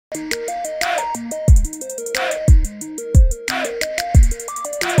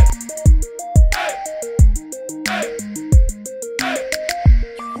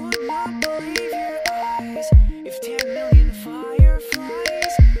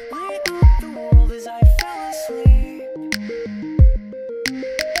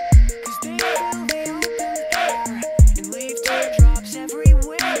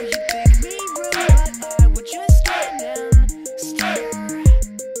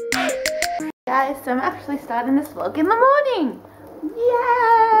guys, so I'm actually starting this vlog in the morning.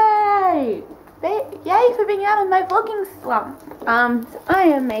 Yay! Yay for being out of my vlogging slump. So I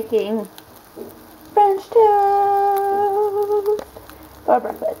am making French toast for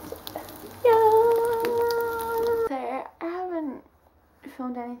breakfast. Yeah. So I haven't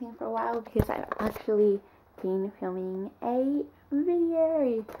filmed anything for a while because I've actually been filming a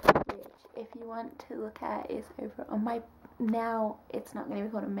video, which if you want to look at is over on my, now it's not going to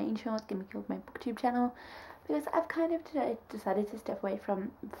be called a main channel, it's going to be called my booktube channel, because I've kind of decided to step away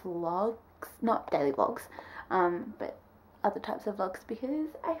from vlogs, not daily vlogs, but other types of vlogs, because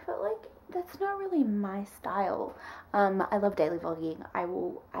I felt like that's not really my style. I love daily vlogging.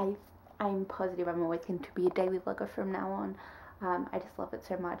 I'm positive I'm always going to be a daily vlogger from now on. I just love it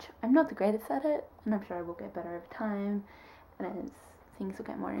so much. I'm not the greatest at it, and I'm sure I will get better over time, and as things will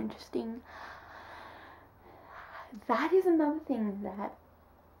get more interesting. That is another thing that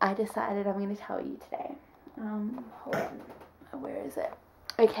I decided I'm going to tell you today. Hold on, where is it?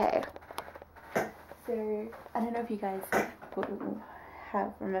 Okay, so I don't know if you guys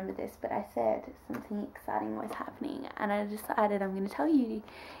have remembered this, but I said something exciting was happening, and I decided I'm going to tell you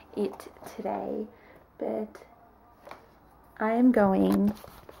it today. But I am going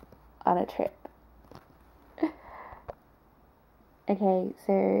on a trip. Okay,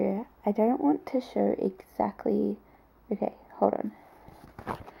 so I don't want to show exactly. Okay, hold on.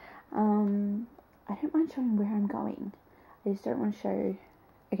 I don't mind showing where I'm going. I just don't want to show.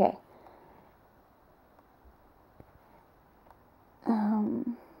 Okay.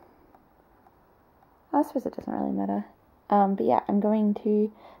 I suppose it doesn't really matter. But yeah, I'm going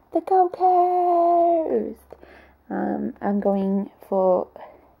to the Gold Coast. I'm going for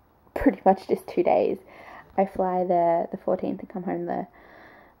pretty much just 2 days. I fly the 14th and come home the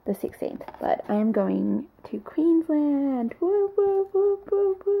 16th. But I am going to Queensland. Whoop, whoop, whoop,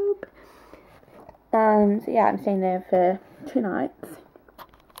 whoop, whoop. So yeah, I'm staying there for 2 nights.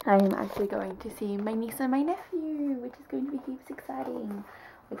 I'm actually going to see my niece and my nephew, which is going to be heaps exciting.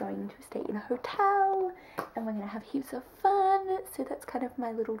 We're going to stay in a hotel, and we're going to have heaps of fun. So that's kind of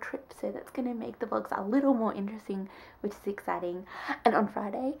my little trip. So that's going to make the vlogs a little more interesting, which is exciting. And on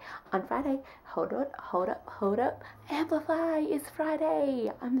Friday, hold up, Amplify is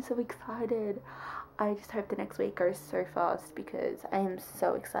Friday. I'm so excited. I just hope the next week goes so fast, because I am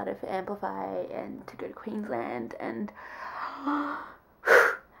so excited for Amplify and to go to Queensland, and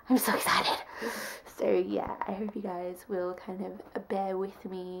I'm so excited. So yeah, I hope you guys will kind of bear with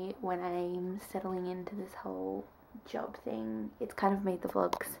me when I'm settling into this whole job thing. It's kind of made the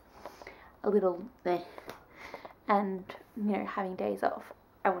vlogs a little and you know, having days off,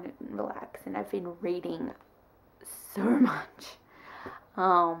 I want to relax, and I've been reading so much.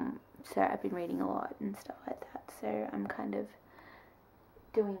 So I've been reading a lot and stuff like that, so I'm kind of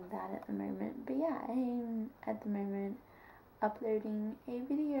doing that at the moment. But yeah, I'm at the moment uploading a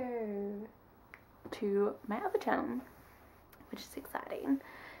video to my other channel, which is exciting.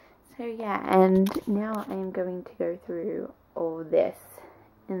 So yeah, and now I'm going to go through all this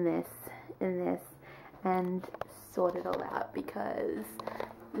and this and this and sort it all out, because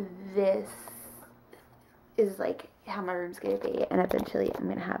this is like how my room's going to be, and eventually I'm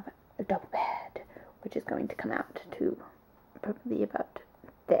going to have a double bed, which is going to come out to probably about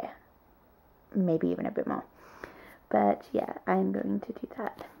there, maybe even a bit more. But yeah, I'm going to do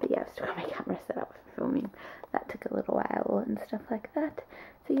that. But yeah, I've still got my camera set up for filming. That took a little while and stuff like that.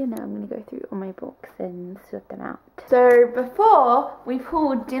 So yeah, now I'm going to go through all my books and sort them out. So before we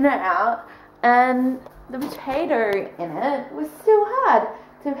pulled dinner out, and the potato in it was still hard,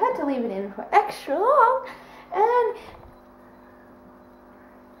 so I've had to leave it in for extra long, and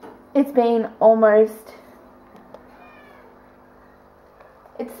it's been almost,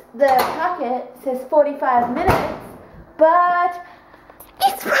 the packet says 45 minutes, but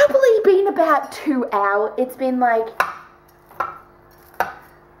it's probably been about 2 hours. It's been like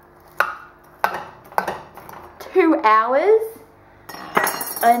 2 hours,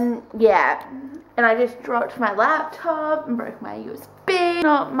 and yeah, and I just dropped my laptop and broke my USB.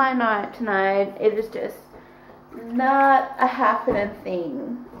 Not my night tonight. It is just not a happening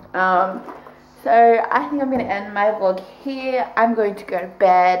thing. So I think I'm going to end my vlog here. I'm going to go to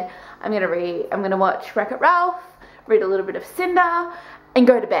bed. I'm going to watch Wreck-It Ralph, read a little bit of Cinder, and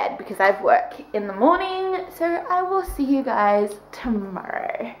go to bed, because I have work in the morning. So I will see you guys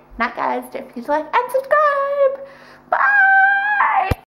tomorrow. Night guys, don't forget to like and subscribe. Bye!